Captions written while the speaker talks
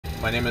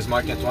My name is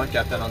Mark Antoine,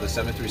 captain on the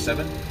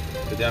 737.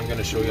 Today I'm going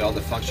to show you all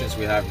the functions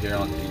we have here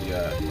on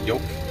the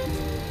yoke.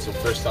 So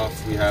first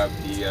off, we have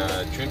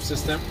the trim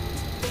system.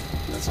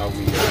 That's how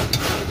we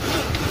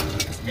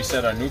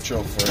reset our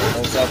neutral for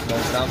nose up,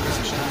 nose down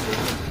position.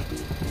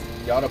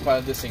 The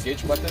autopilot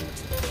disengage button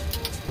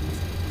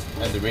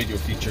and the radio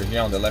feature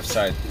here on the left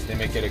side. They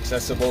make it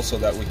accessible so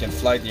that we can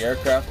fly the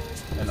aircraft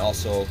and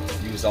also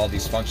use all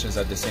these functions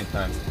at the same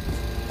time.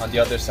 On the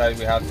other side,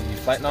 we have the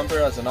flight number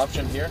as an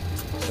option here,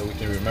 so we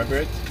can remember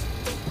it,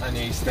 and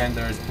a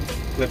standard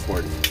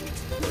clipboard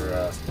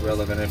for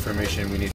relevant information we need.